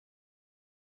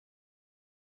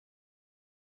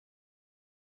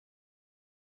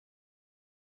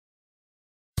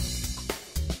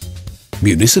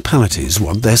Municipalities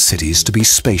want their cities to be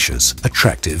spacious,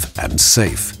 attractive and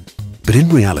safe. But in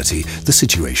reality, the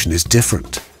situation is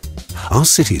different. Our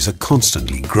cities are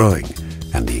constantly growing,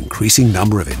 and the increasing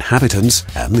number of inhabitants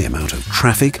and the amount of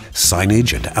traffic,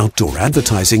 signage and outdoor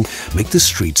advertising make the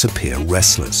streets appear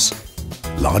restless.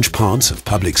 Large parts of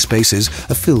public spaces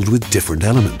are filled with different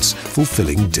elements,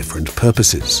 fulfilling different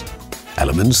purposes.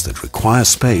 Elements that require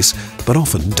space, but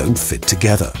often don't fit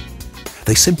together.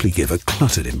 They simply give a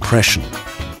cluttered impression.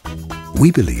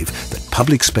 We believe that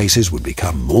public spaces would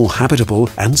become more habitable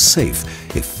and safe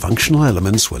if functional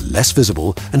elements were less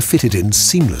visible and fitted in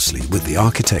seamlessly with the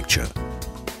architecture.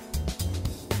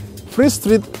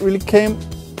 FreeStreet really came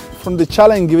from the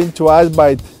challenge given to us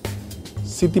by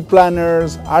city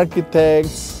planners,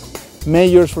 architects,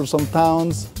 mayors for some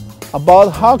towns, about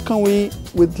how can we,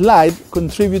 with light,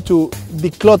 contribute to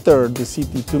declutter the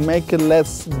city, to make it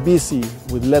less busy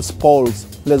with less poles,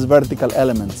 less vertical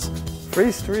elements.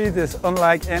 FreeStreet is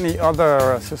unlike any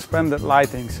other suspended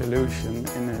lighting solution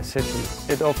in a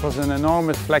city. It offers an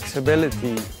enormous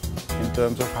flexibility in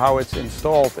terms of how it's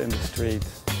installed in the street.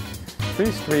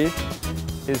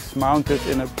 FreeStreet is mounted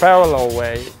in a parallel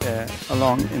way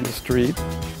along in the street,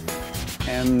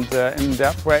 and in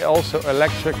that way also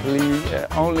electrically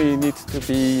only needs to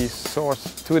be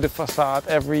sourced to the facade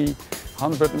every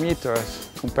 100 meters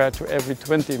compared to every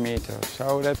 20 meters.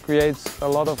 So that creates a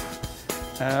lot of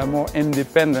more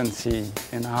independency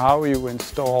in how you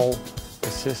install the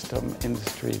system in the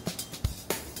street.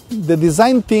 The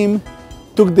design team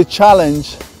took the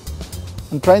challenge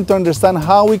and trying to understand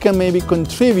how we can maybe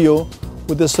contribute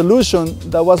with a solution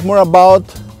that was more about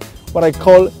what I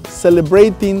call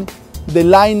celebrating the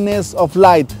lightness of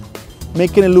light,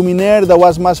 making a luminaire that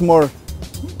was much more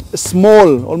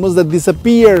small, almost that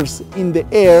disappears in the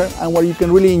air, and what you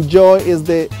can really enjoy is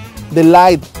the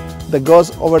light that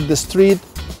goes over the street,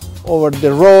 over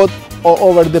the road or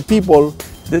over the people.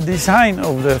 The design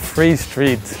of the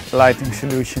FreeStreet lighting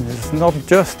solution is not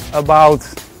just about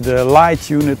the light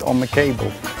unit on the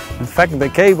cable. In fact, the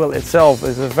cable itself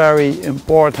is a very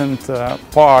important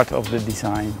part of the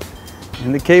design.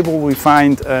 In the cable we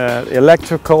find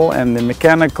electrical and the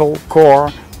mechanical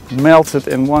core melted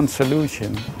in one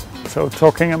solution. So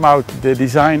talking about the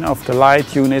design of the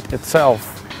light unit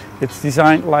itself, it's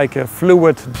designed like a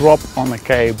fluid drop on a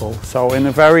cable. So in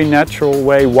a very natural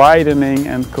way, widening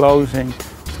and closing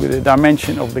to the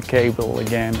dimension of the cable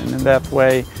again. And in that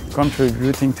way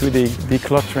contributing to the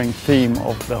decluttering theme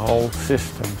of the whole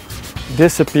system.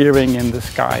 Disappearing in the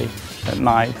sky at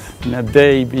night, and at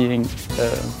day being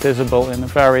visible in a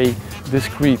very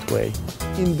discreet way.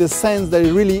 In the sense that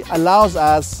it really allows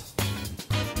us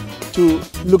to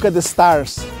look at the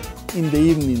stars in the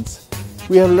evenings.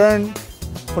 We have learned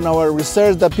from our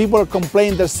research that people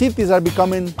complain that cities are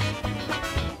becoming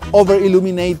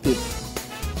over-illuminated.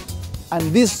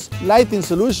 And this lighting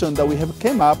solution that we have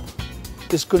came up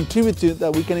is contributing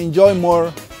that we can enjoy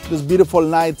more those beautiful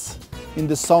nights in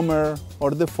the summer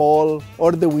or the fall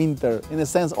or the winter, in a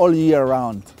sense all year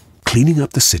round. Cleaning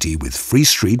up the city with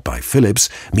FreeStreet by Philips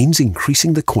means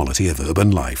increasing the quality of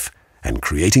urban life and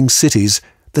creating cities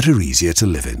that are easier to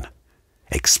live in.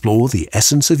 Explore the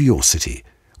essence of your city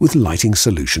with lighting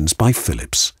solutions by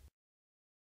Philips.